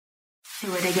Do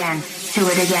it again, do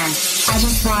it again. I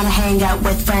just wanna hang out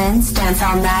with friends, dance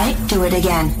all night, do it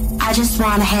again. I just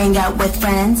wanna hang out with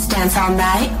friends, dance all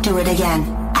night, do it again.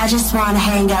 I just wanna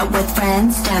hang out with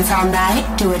friends, dance all night,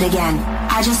 do it again.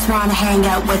 I just wanna hang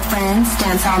out with friends,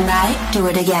 dance all night, do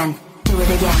it again. Do it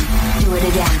again, do it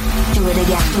again, do it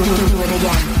again, do it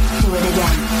again, do it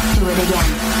again, do it again,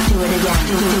 do it again,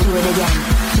 do it again,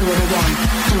 do it again,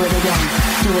 do it again,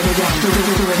 do it again,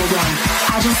 do it again.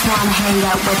 I just wanna hang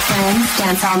out with friends,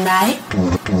 dance all night.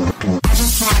 I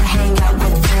just wanna hang out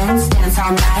with friends, dance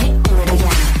all night, do it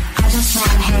again. I just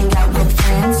wanna hang out with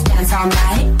friends, dance all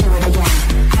night, do it again.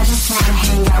 I just wanna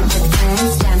hang out with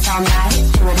friends, dance all night,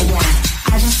 do it again.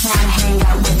 I just wanna hang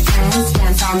out with friends,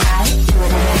 dance all night, do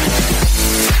it again.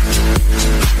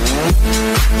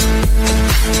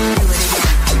 Do it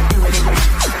again, do it again,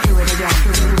 do it again,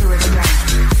 do it again.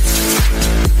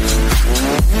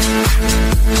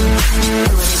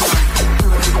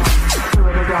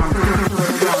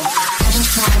 I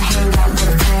just wanna hang out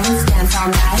with friends, dance all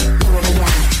night, do it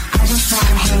again. I just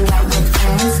wanna hang out with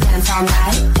friends, dance all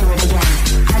night, do it again.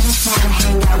 I just wanna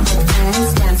hang out with friends,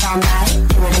 dance all night,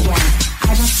 do it again.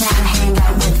 I just wanna hang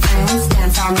out with friends,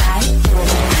 dance all night, do it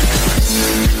again.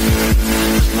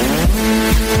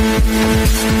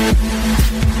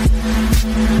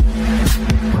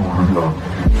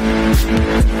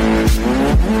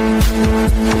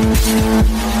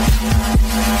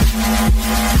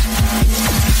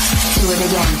 Do it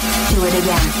again, do it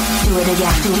again, do it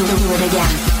again,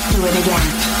 do it again,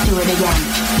 do it again,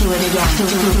 do it again, do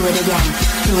it again,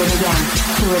 do it again,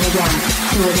 do it again,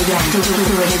 do it again, do it again,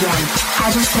 do it again.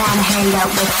 I just wanna hang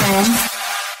out with friends.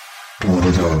 Do it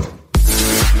again.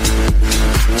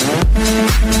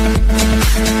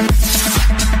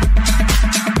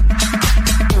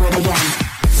 Do it again.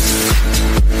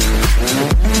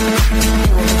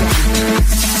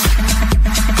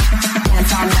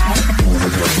 Dance all night.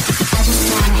 I just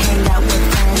wanna hang out with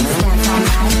friends, dance all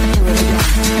night. Do it again. Do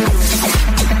it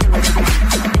again.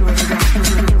 Do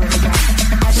it again. Do it again.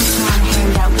 I just wanna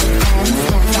hang out with friends,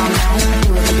 dance all night.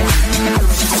 Do it again.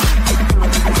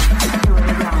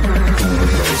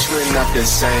 Bitch, we're not the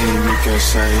same. You can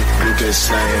say, you can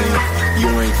say. You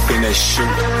ain't finna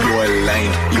shoot. You a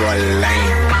lame, you a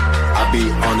lame. I be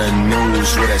on the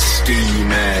news with a ski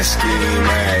mask, ski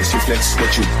mask. You flex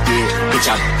what you did, bitch,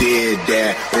 I did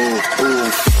that. Ooh,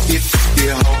 ooh, 50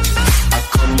 ho. I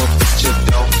come up with your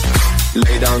dough,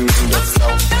 lay down on the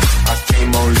floor. I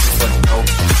came on leave for dough.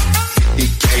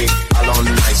 50K, all on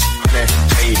nice,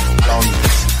 100K, all on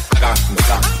nice. I got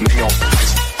me on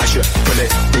ice. I should put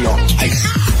it in your ice.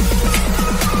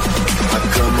 I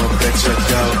come up at your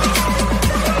dough.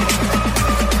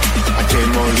 I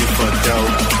came on leave for dough.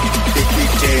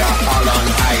 50K all on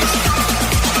ice,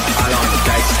 all on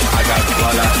dice. I got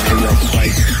guala in your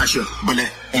face. I should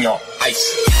bullet in your ice.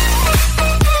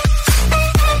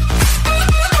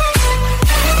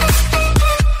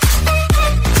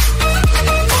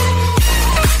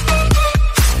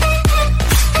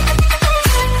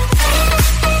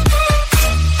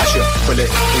 I should bullet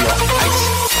in your ice.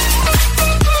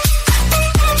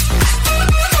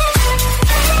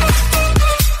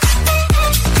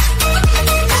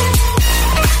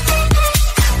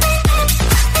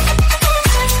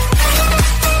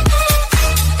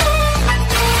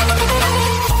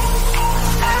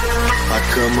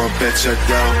 Come up at your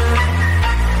door.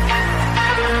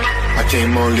 I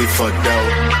came only for dough.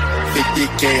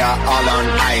 50K all on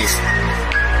ice,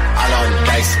 all on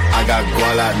dice. I got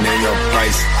guala, name your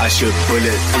price. I should pull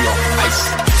it through your ice.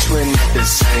 We're not the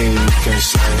same. You can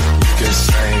say, you can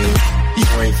say. You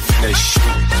ain't finna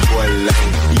shoot. You a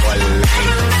lame, you a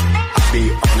lame. I be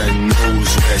on the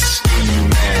news with a ski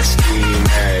mask, ski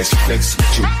mask. Flex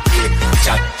what you did, which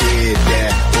I did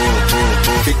that. Ooh,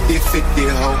 ooh, ooh. 50-50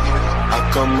 ho. I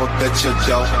come up at your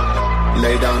door,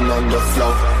 lay down on the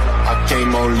floor. I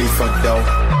came only for dough.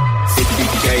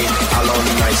 50K, all on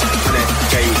nice,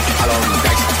 100K, all on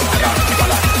dice. I got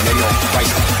guala, name your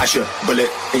price. I should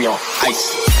bullet in your ice.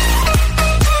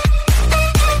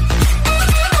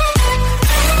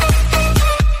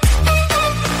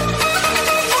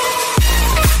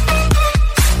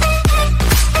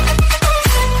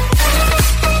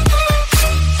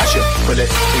 I should bullet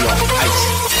in your ice.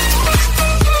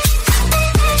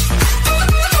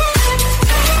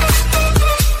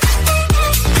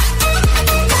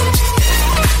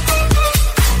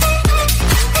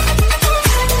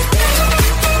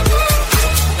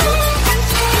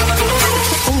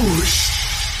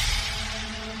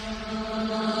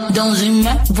 Dans une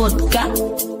main, vodka,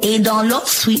 et dans l'autre,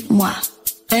 suis-moi.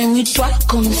 Amuse-toi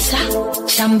comme ça,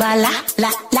 chambala, la,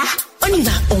 la, on y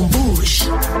va, on bouge.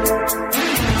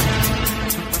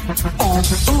 on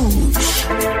bouge.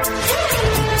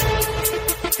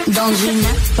 Dans une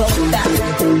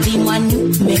portable, dis-moi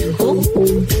numéro.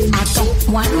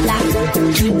 Attends-moi là,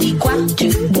 tu dis quoi, tu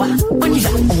bois. On y va,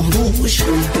 on bouge.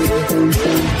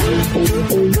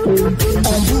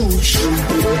 On bouge.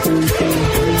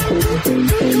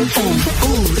 On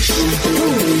bouge. Bouge,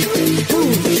 bouge,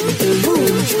 bouge,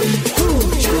 bouge,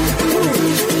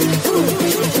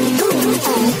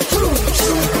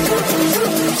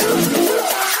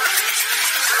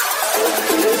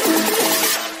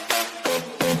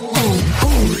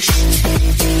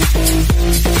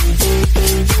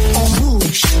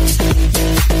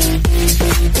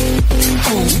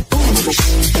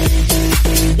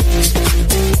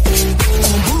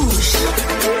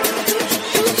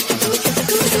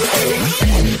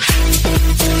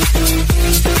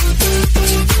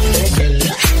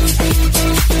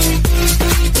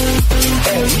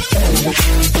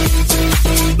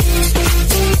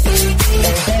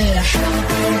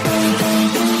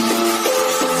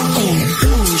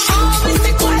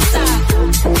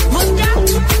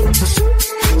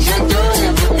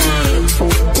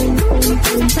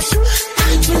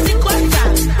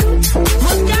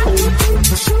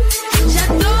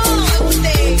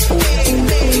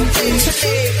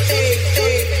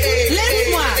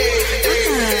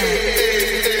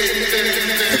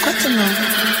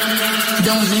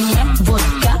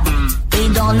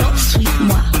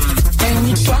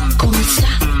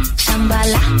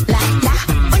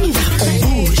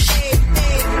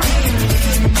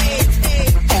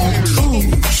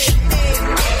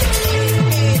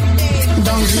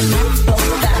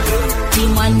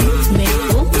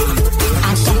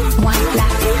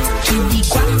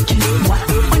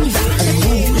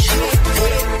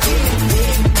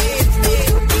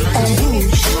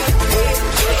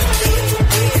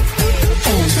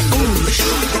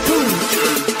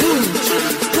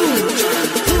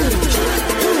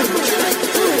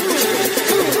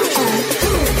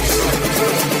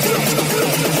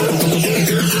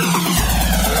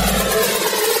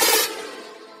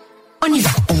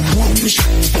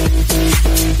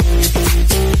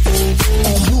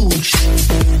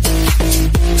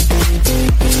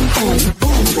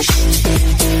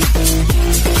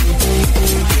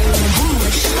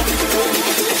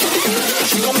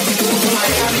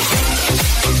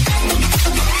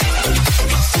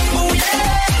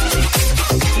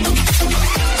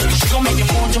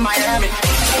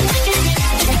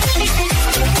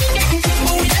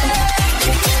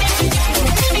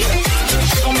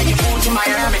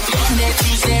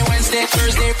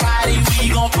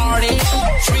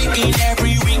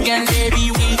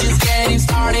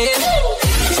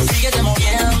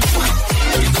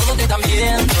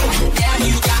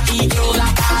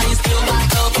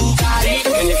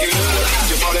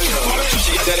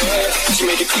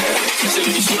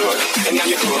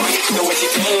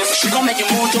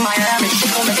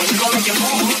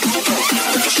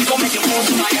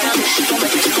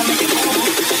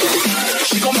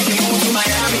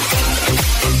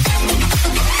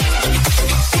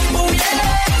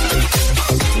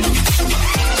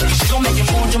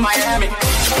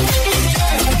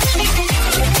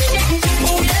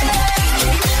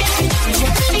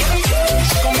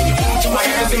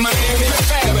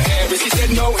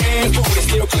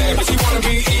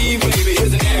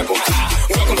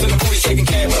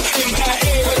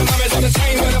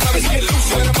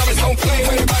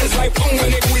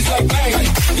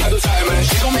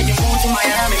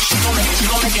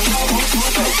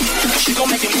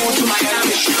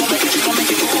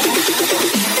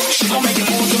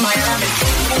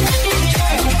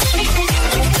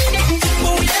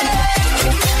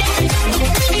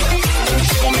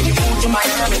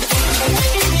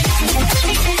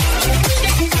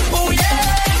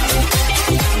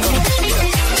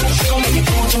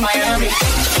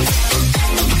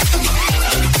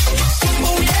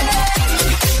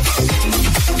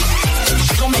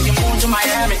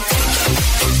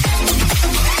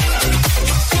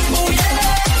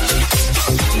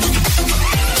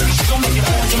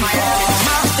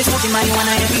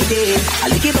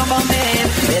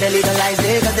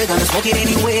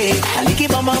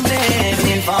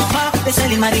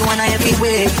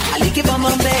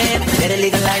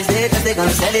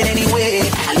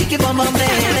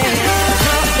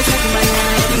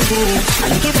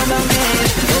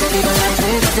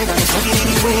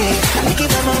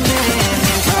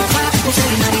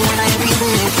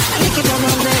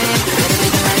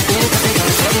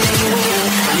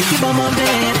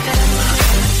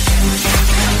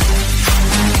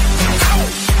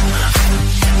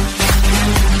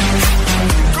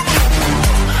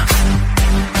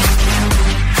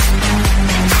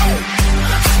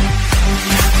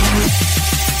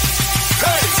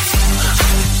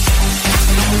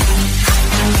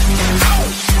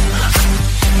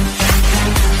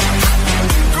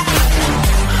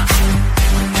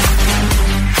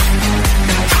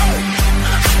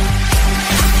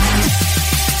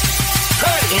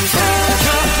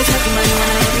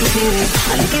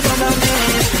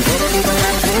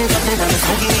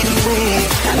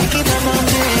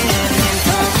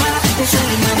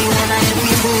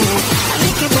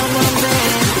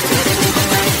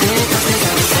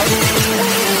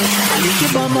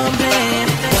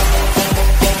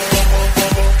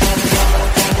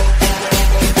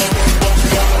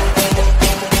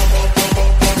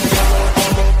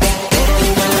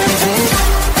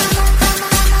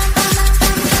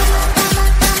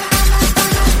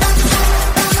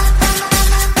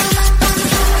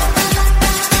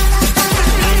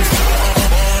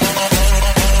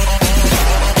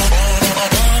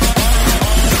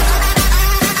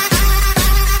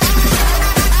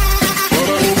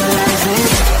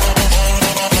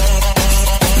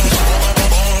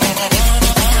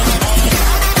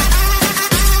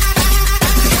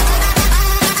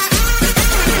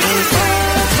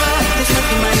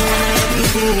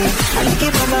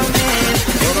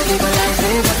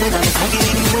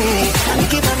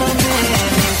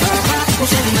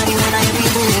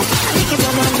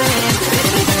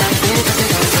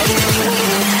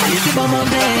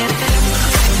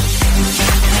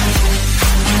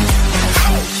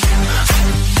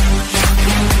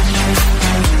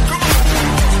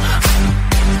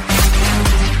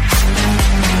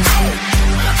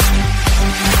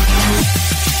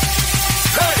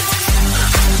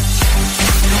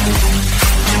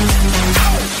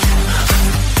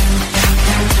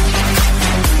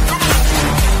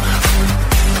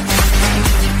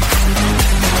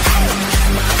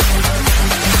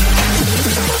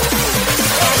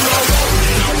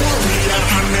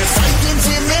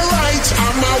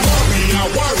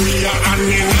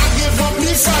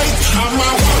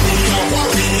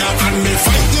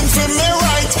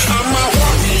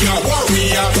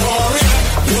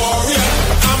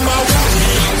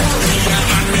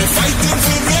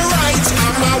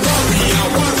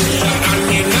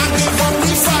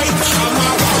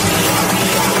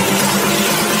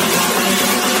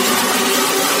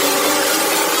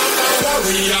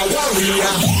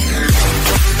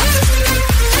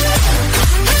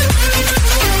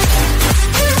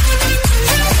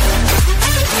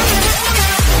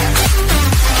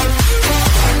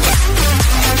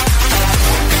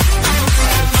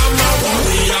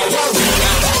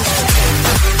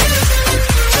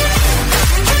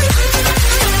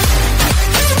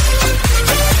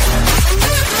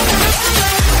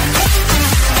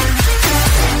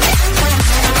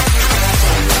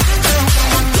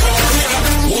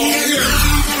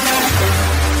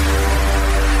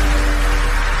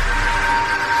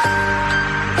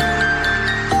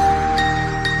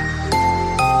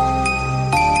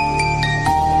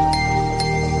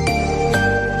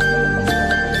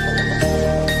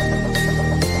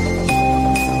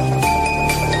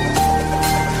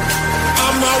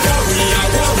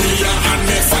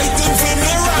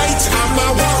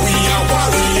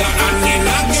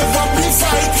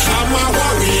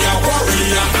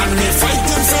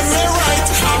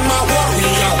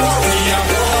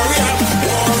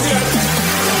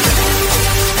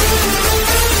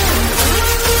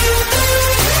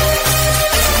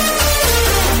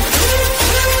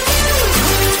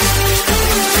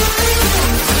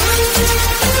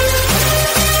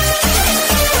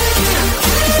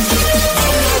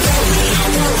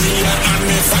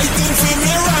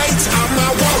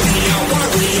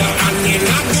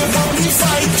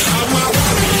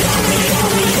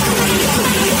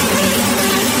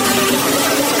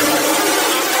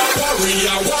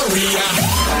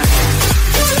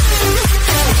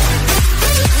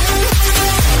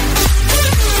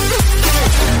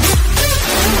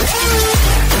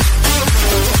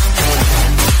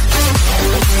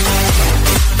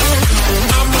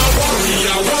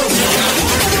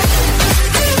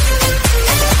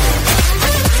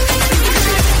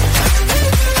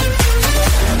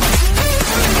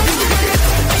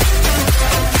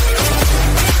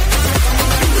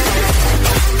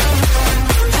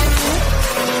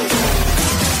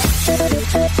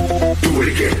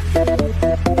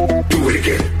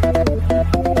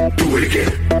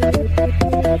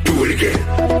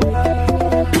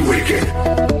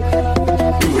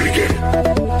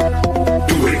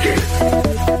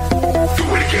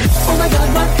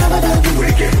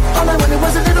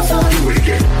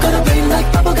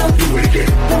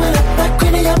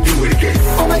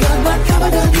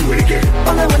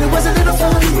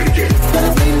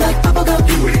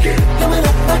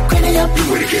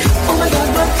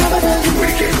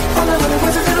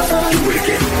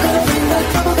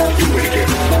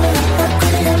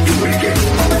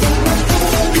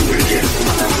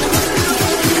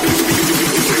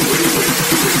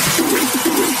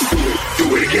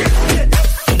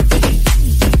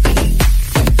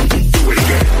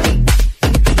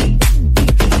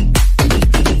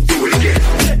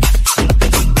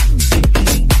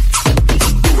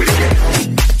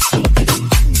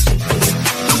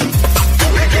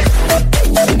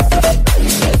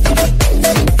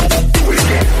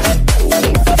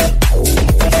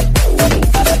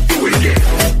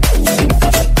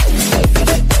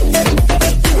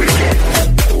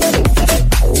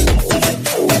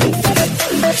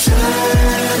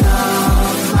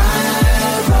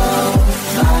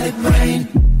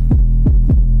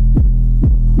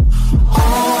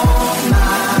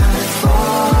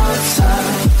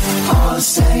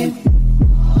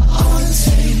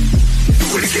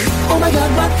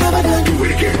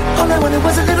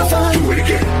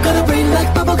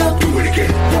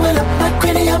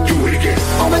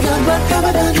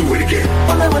 fun. Do it again.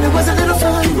 All I wanted was a little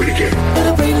fun. Do it again.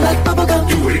 Got a brain like bubblegum.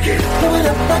 Do it again. Blow it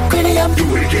up like cranium.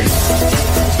 Do it again.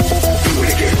 Do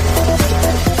it again.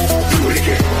 Do it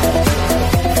again.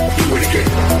 Do it again.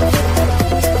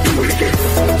 Do it again.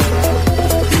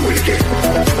 Do it again.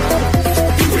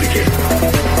 Do it again.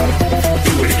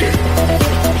 Do it again.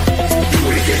 Do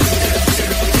it again.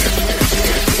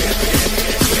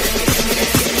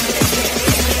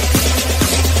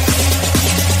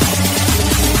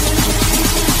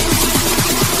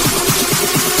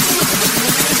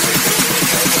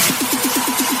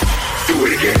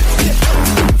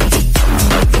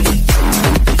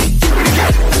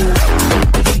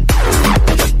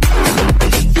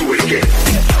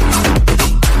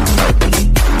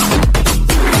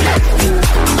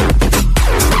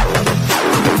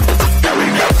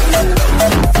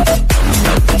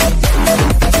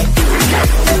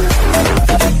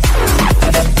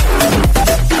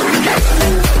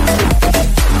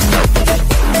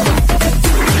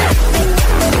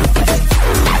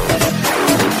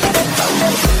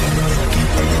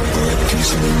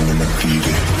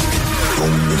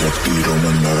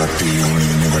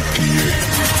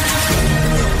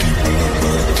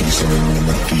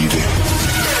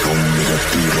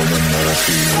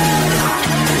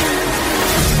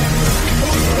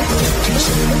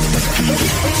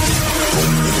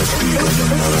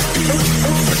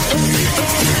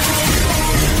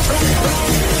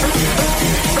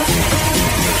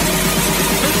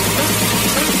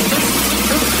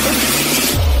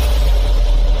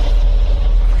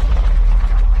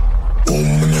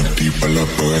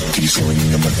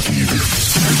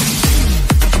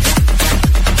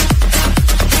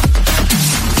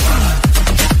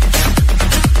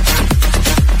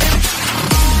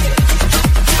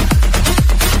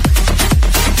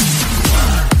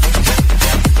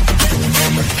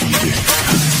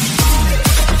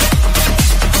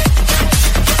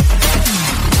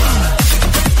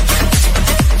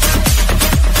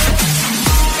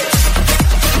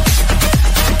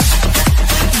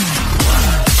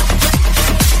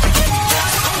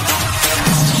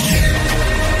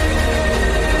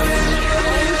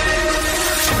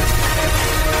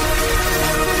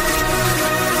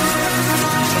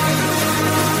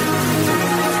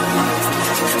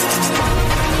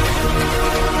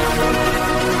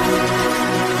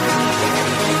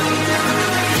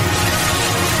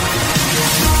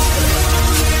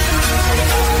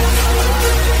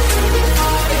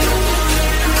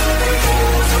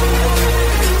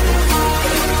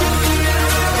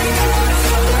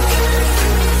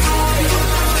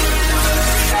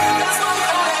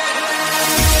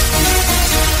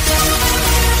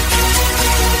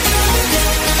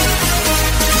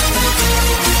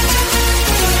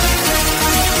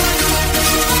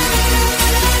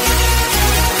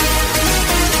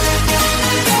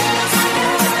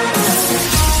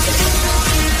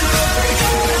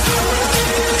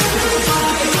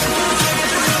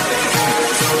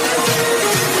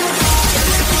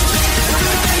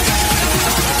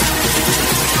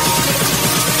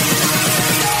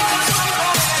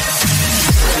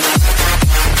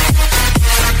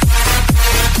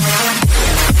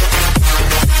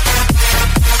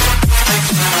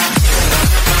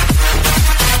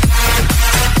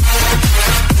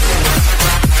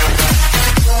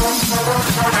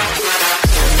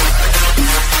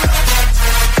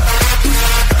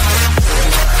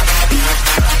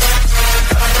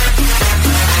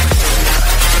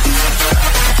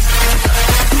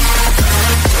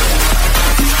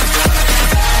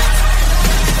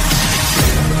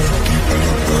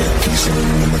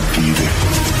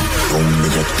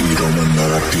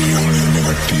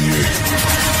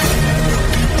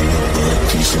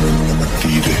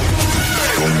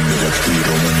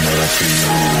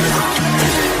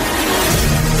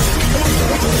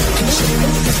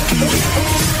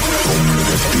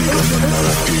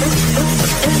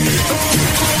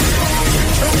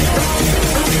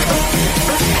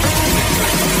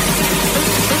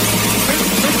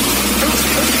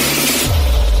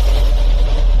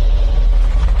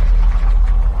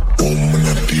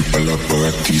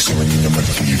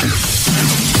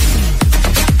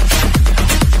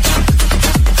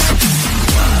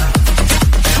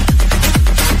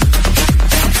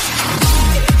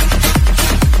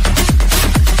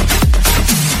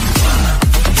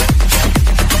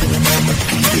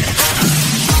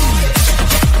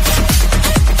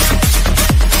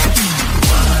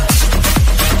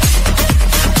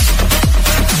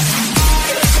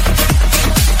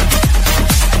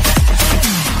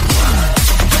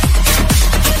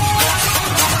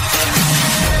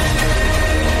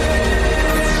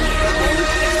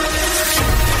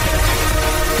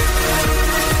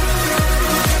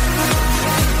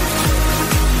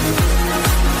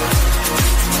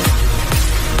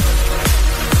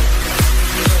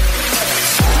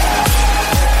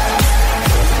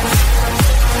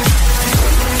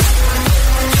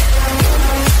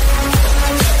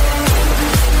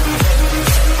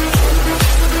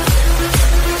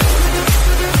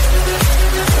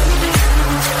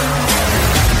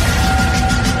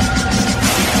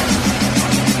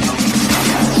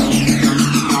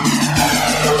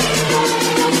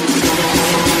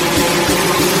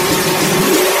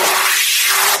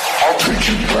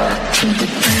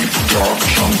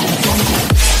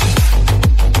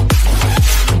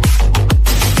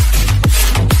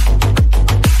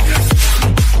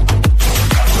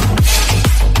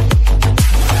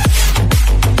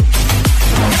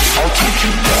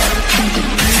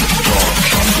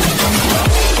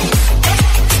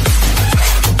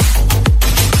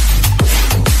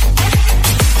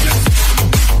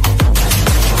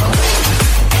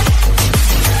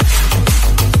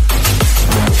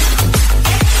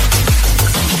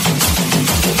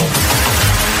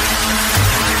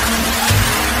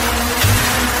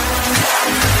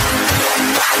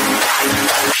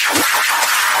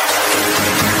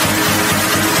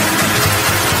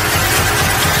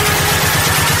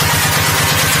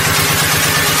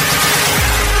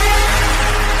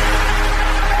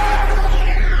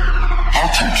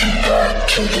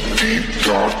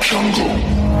 dark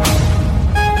jungle.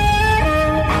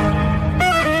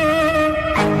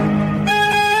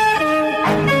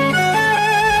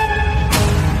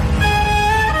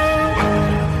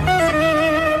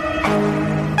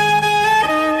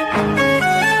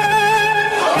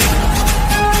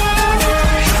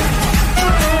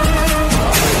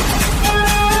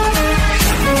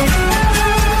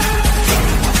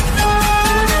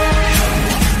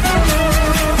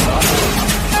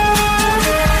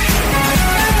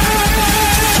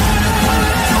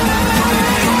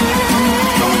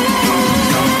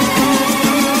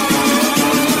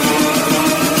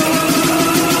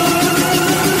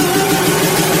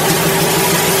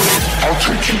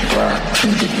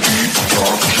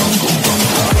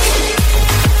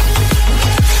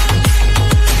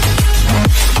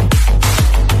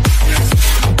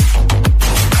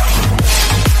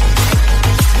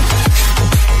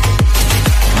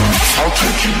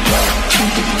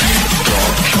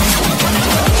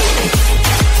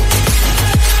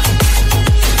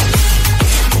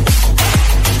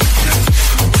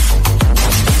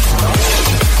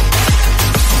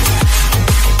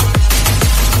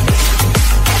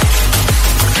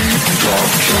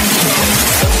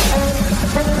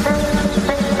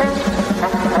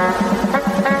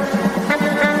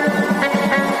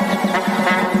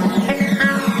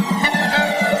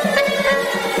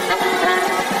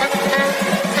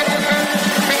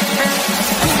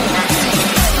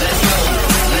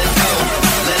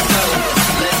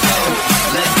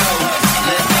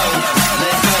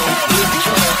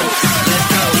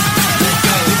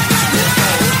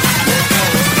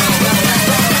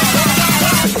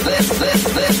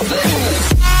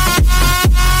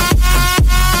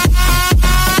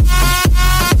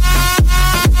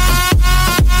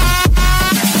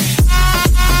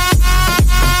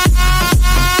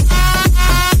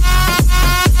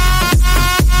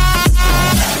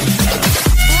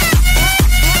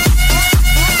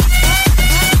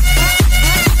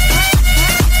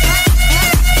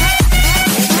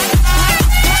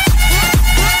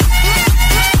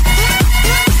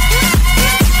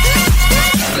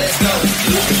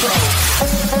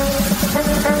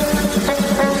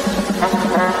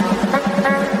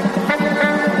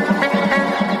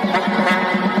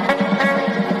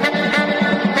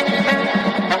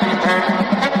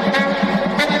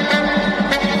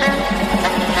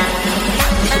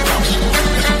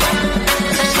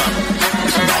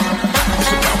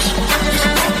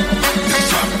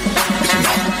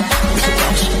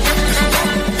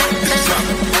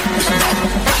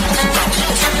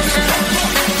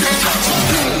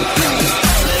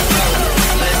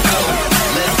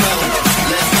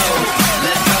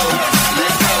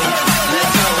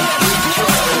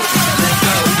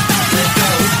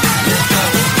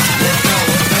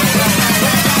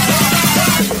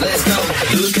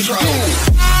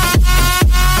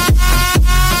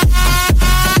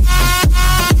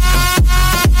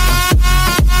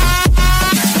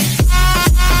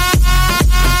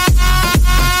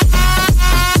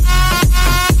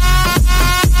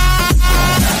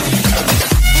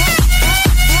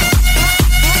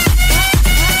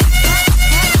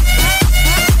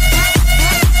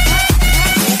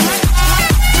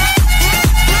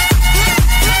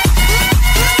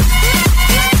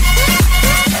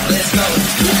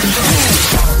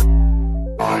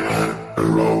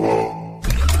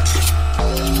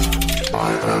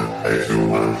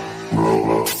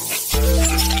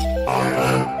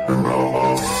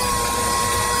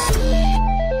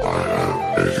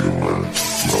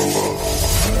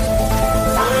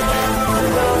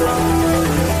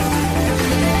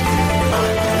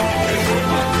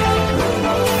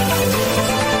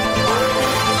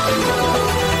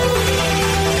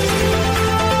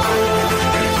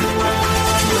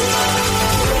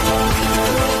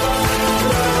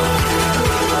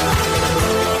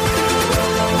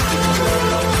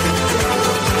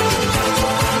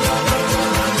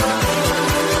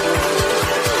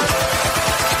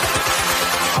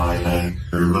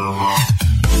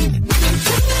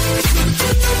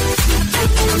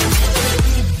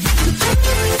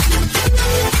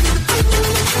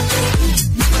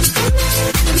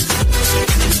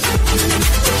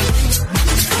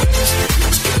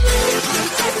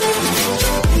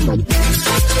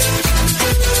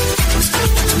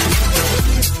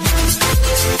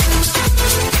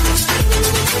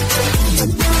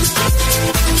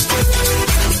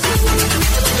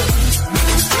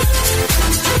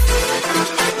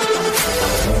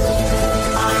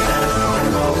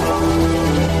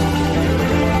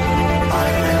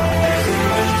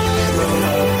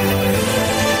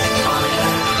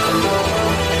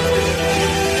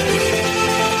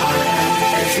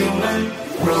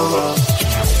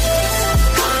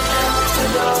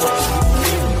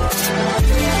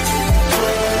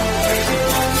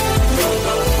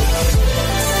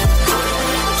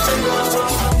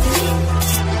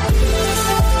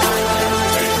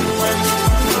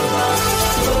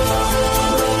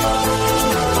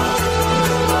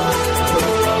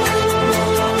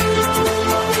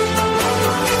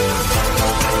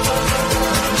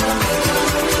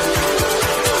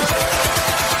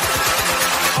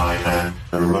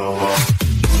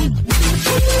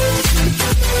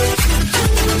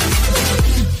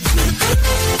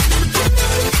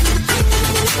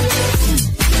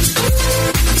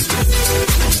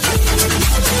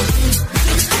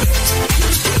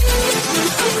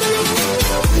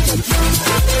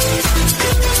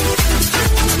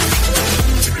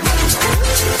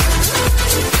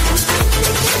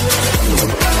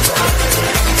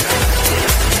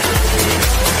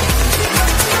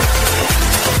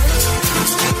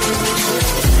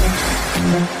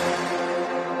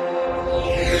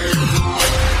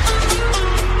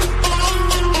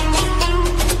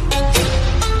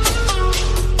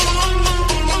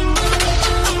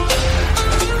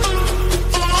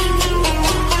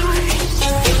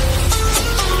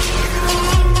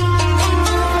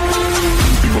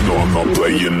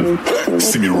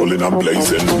 See me rolling, I'm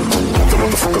blazing. The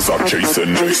motherfuckers are chasing.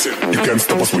 You can't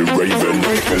stop us, we're raving.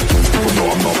 People know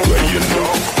I'm not playing.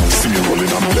 See me rolling,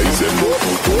 I'm blazing.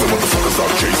 The motherfuckers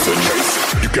are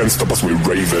chasing. You can't stop us, we're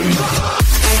raving.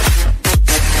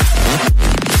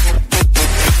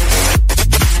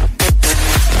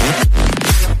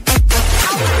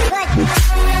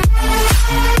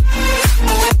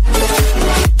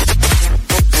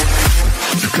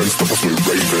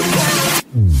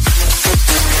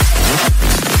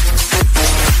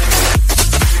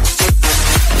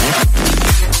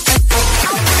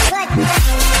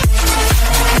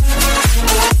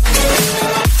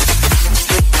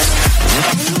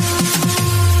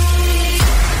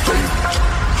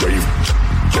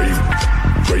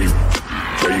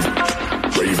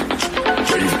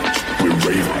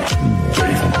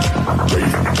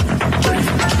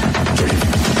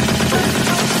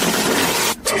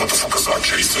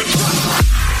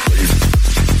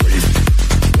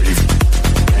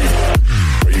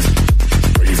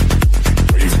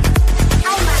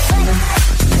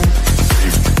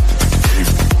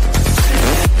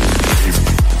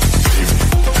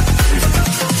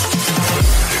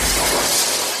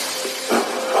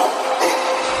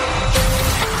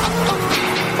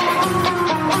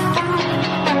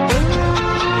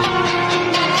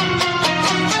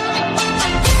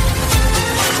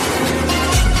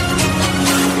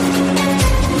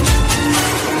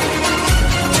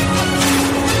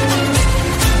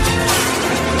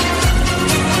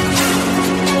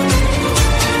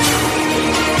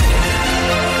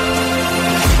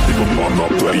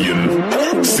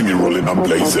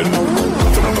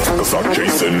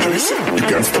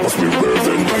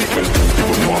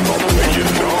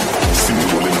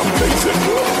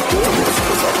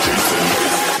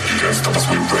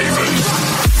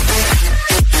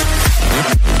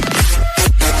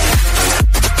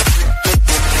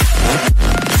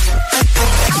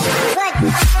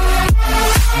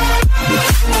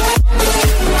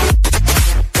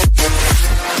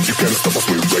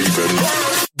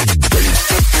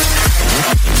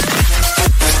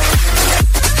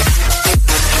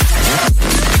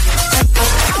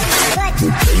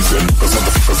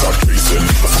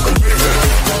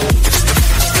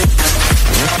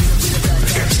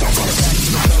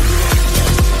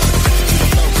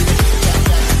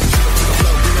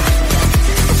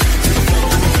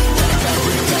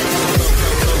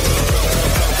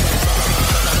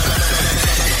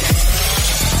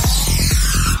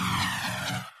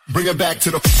 Bring it back to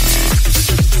the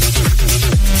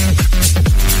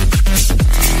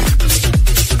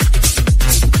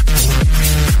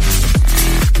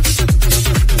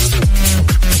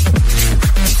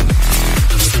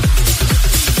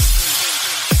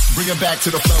Bring it back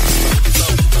to the flow.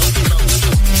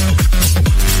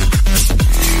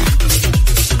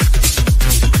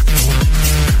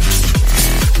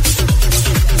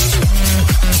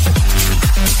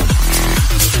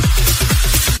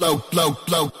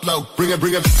 Flow. Bring it back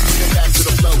to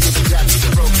the flow. Give it back to the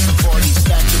rope, the party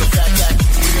back to the back.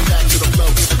 Bring it back to the flow.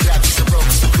 Give it back to the rope,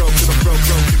 the rope to the rope.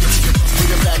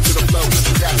 Bring it back to the flow. Give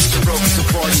it back to the rope, the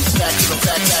party back to the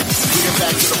back. Bring it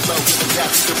back to the flow. Give it back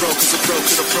to the rope, the rope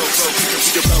to the rope. Bring it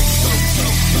to the flow. Bring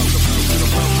it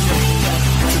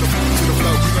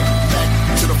back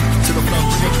to the flow.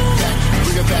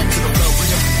 Bring it back to the flow. Bring it back to the flow.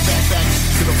 Bring it back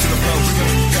to the flow.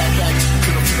 Bring it back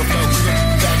to the flow. Bring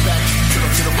it back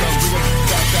to the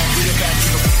flow.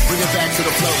 to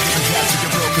the flow, give it back to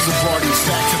your broke, cause the party's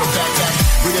back to the back.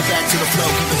 Bring it back to the flow,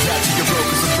 give it back to your broke,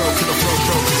 cause the broke to the flow.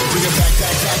 Bring it back.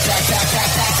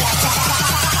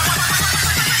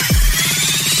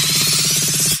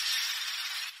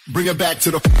 Bring it back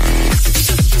to the.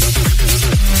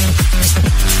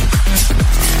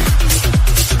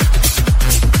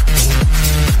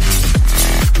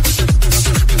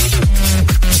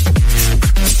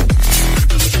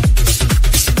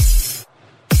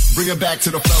 Bring it back to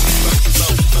the flow.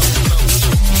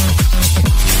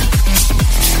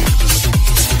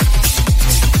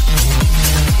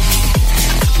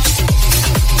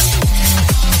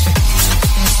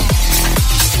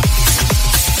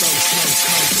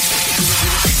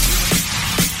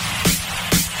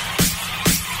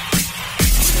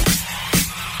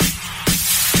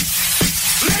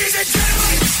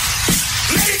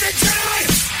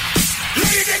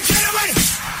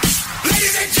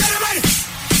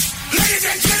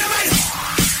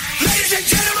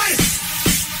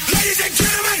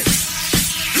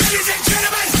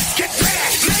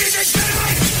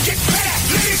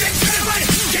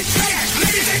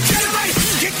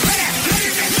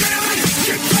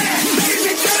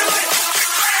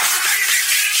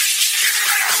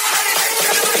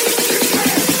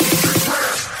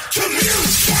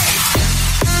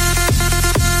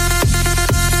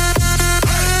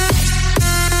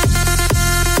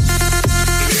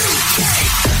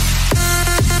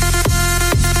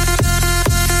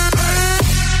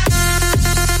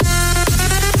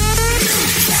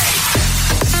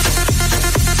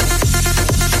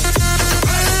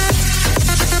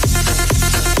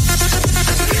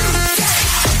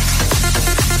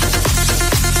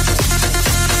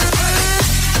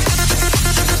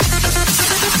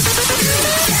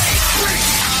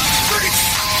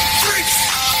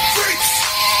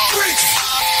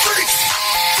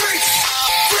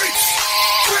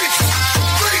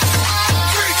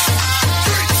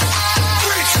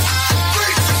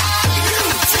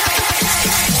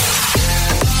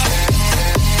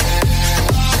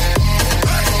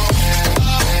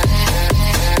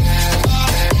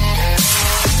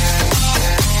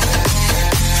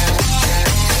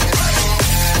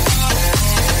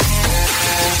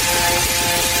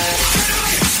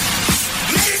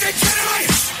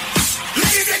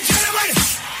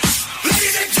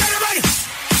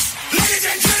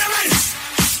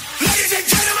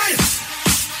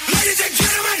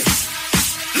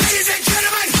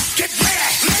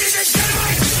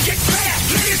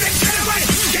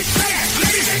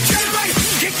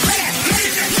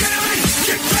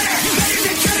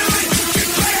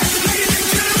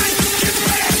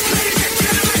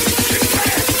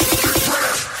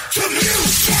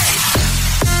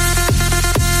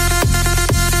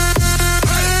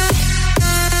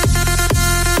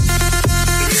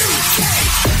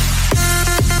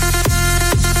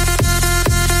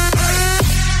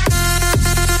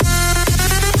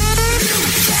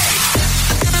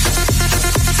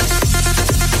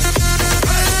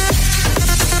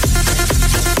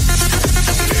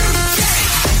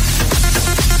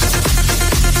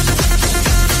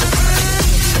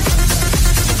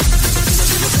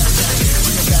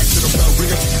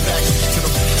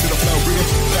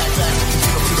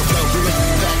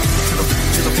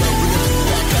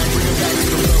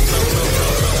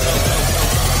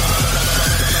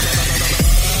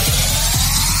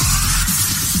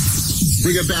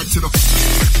 Bring it back to the.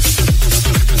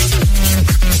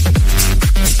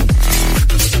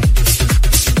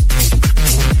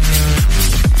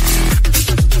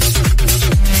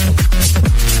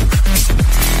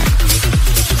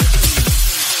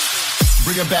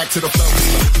 Bring it back to the flow.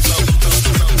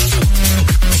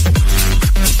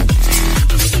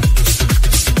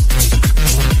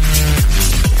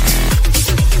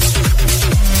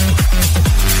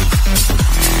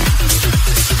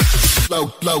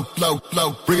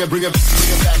 Flow. Bring it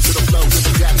back to the flow. With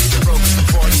the gap to the rope, the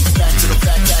party back to the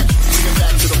back. Bring it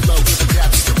back to the flow. With the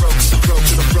gap to the rope, the rope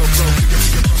to the flow.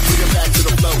 Bring it back to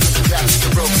the flow. With the gap to the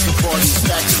rope, the party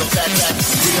back to the back.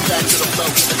 Bring it back to the flow.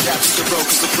 With the gap to the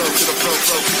rope, the rope to the flow.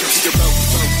 To the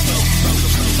flow.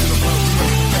 Bring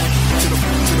it back to the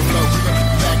flow. Bring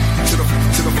it back to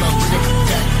the flow.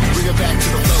 Bring it back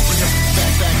to the flow. Bring it back to the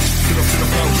flow.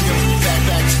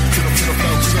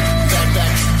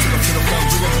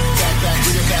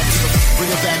 Bring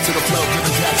it back to the flow. Give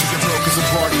it back to your bro, cause the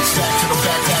party's back to the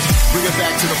back. Bring it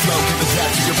back to the flow. Give it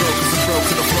back to your bro, cause the bro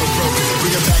to the flow.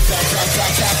 Bring it back.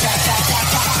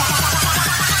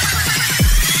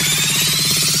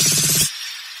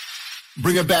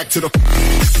 Bring it back to the.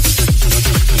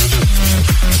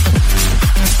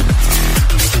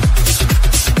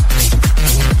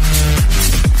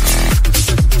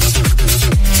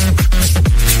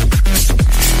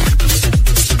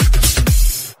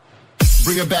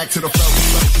 it back to the flow.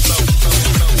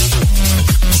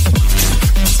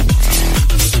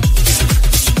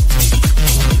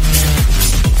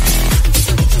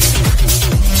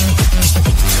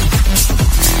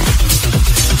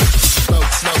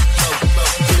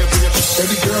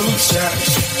 Baby girl, I'm savage.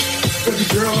 Baby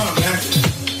girl, I'm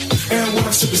active. And when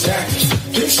I sip is active.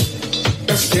 Bitch,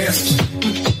 that's dancing.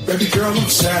 Baby girl, I'm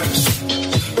savage.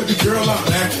 Baby girl,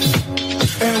 I'm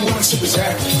active. And when I sip is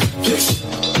active. Bitch,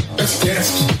 that's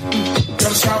dancing.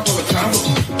 Gotta stop for the combo.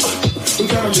 We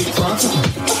gotta leave pronto.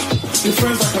 Your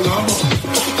friends like a Lambo.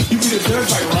 You be the judge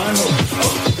like Rhino.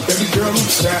 Baby girl, I'm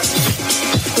savage.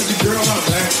 Baby girl,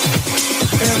 I'm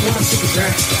active. And when I sip is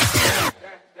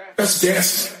active. That's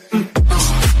dancing.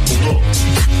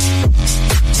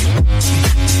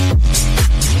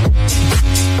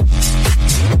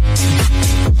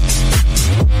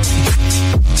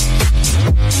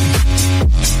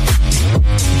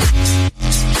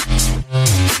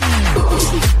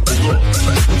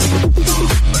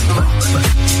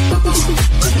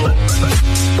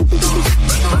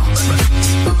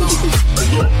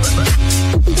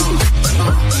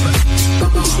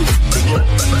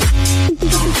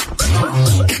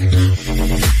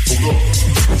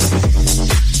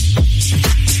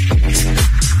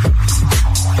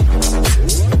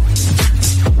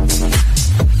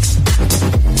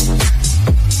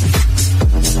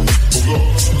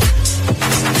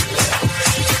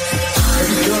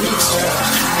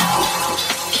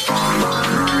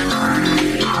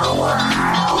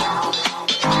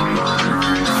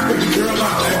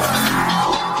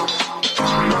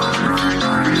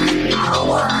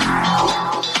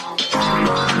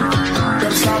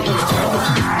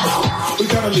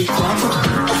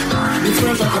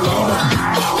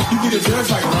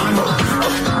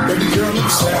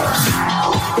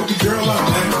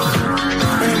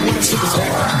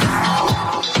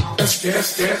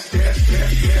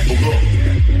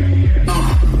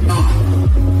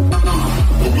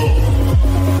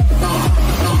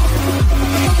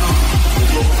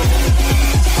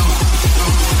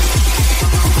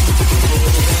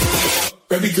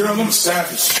 Baby girl, I'm a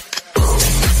savage.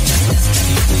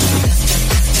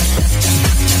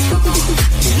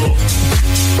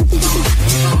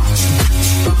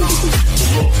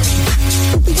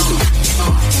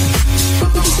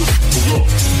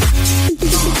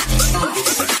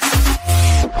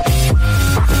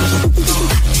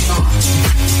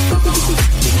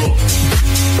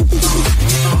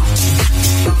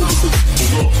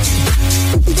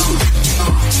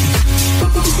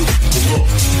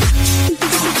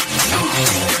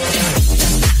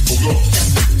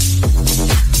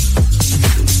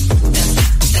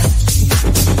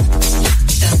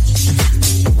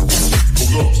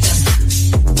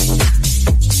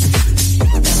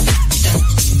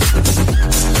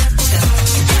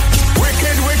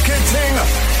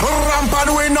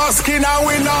 Skin and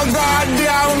we no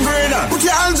goddamn grin. Put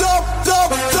your hands up,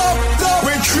 up, up, up.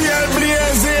 We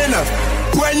trailblazing.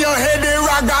 When you hear the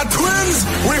Raga twins,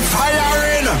 we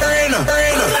firing,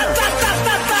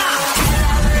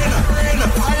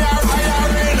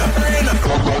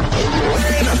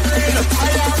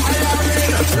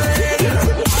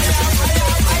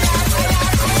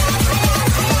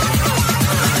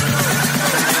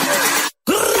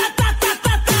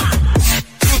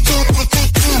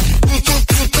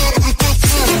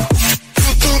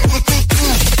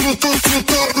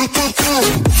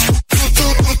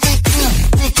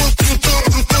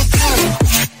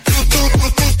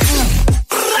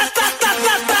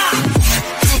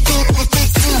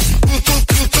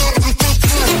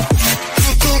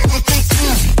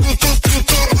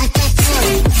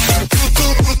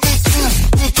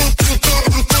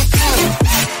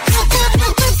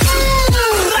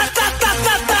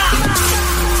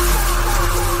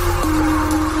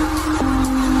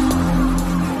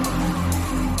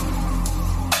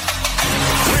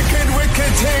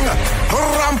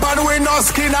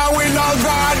 skin and we no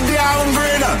goddamn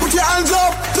grin. Put your hands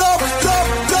up, up, up,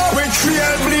 up. We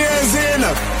trailblazing.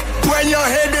 When you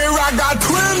hear the Raga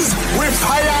twins, we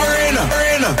firing,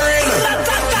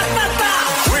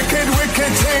 Wicked,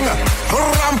 wicked thing.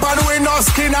 Rampant we no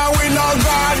skin and we no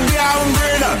goddamn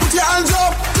grin. Put your hands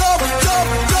up, up, up,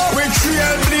 up. We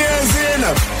trailblazing.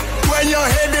 When you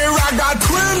hear the Raga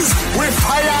twins, we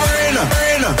firing,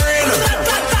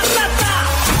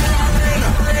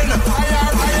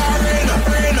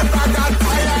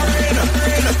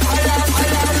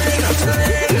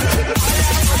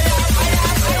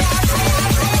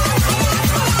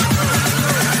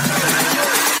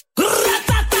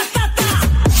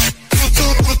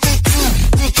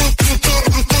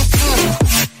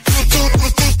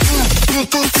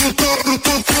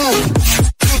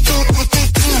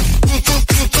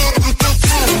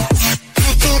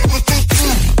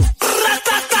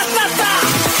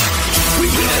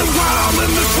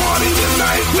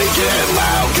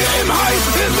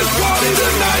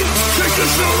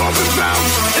 your shirt off and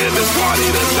bounce in this party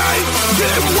tonight.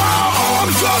 Get wild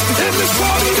arms up in this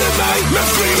party tonight.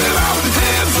 Let's scream it out,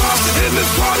 hands up in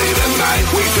this party tonight.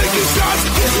 We taking shots,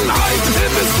 getting hype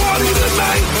in this party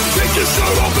tonight. Take your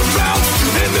shirt off and bounce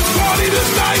in this party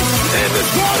tonight. In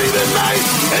this party tonight.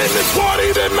 In this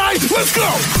party tonight. Let's go.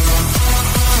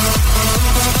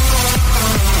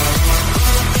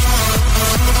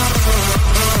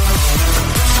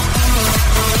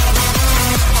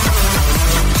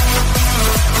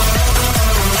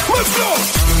 Let's go!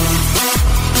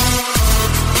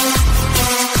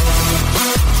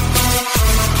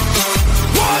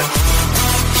 What?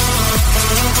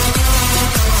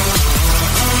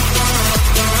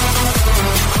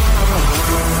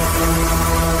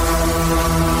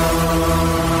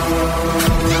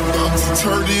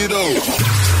 Turn it up.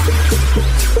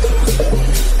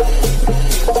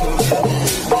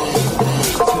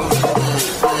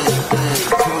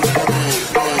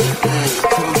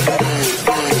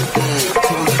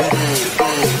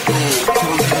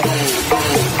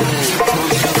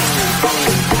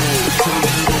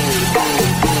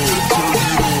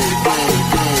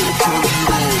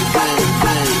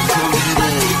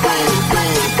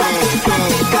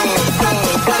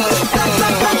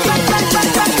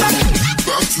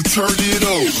 Turn it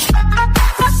up.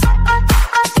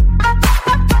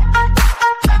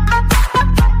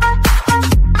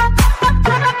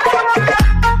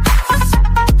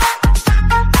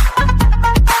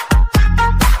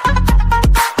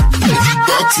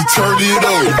 About to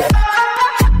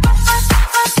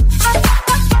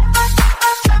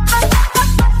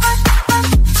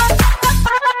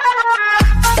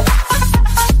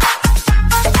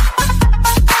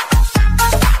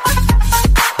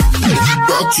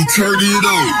turn it up.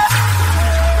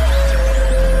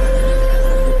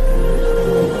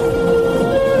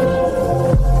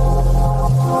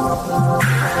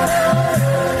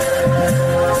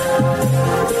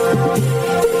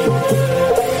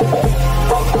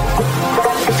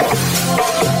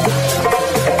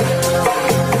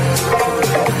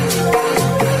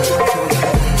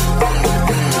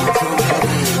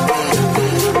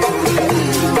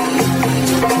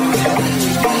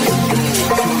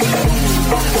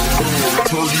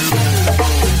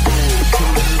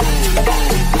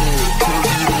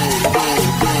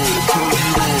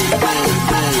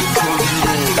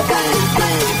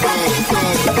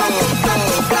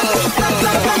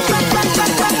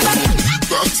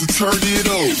 To turn it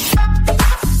on.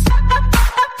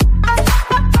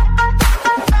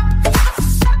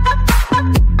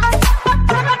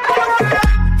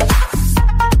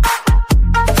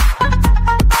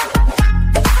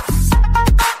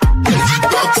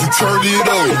 Turn it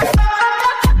on.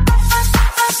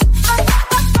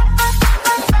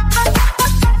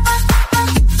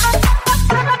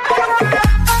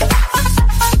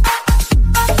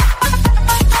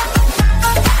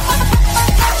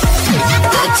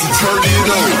 About to turn it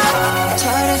on.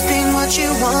 Tired of being what you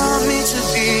want me to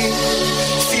be,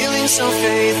 feeling so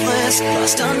faithless,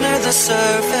 lost under the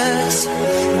surface.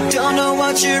 Don't know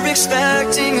what you're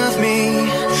expecting of me,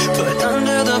 put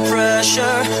under the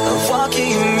pressure of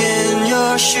walking in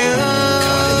your shoes.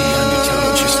 Caught in the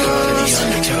undertow, just caught in the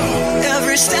undertow.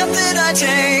 Every step that I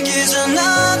take is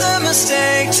another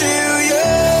mistake to you.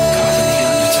 Caught in the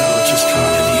undertow, just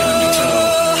caught in the undertow.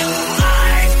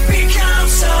 I've become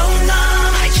so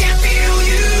numb, I can't feel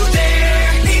you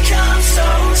there. Become so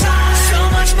tired, so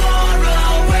much more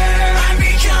aware. I'm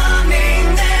becoming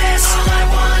this. All I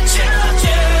want you to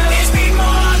do is be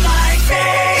more like me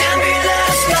and be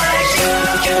less like you.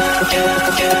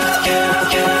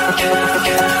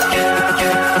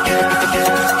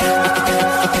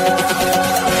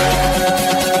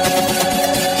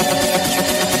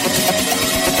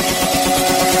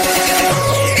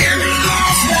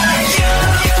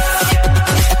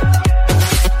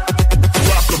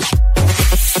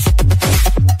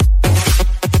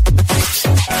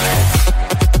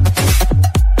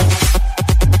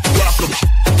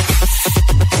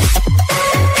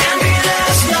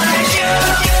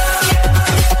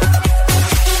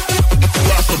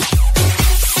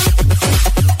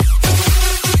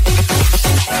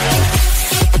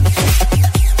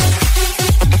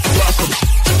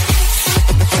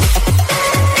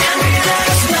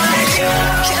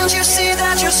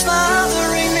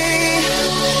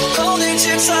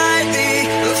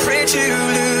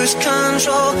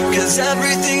 Control, 'cause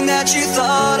everything that you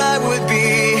thought I would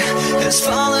be has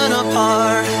fallen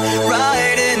apart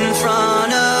right in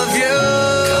front of you.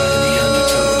 Caught in the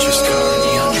undertow, just caught in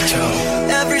the undertow.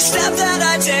 Every step that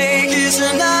I take is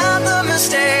another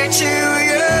mistake to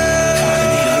you. Caught in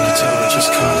the undertow, just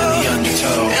caught in the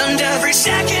undertow. And every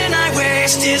second I waste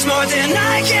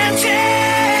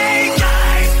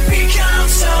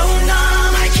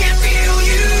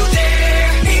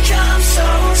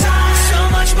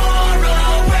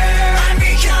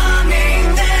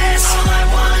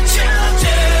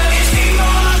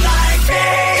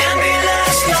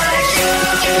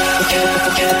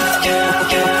Yeah.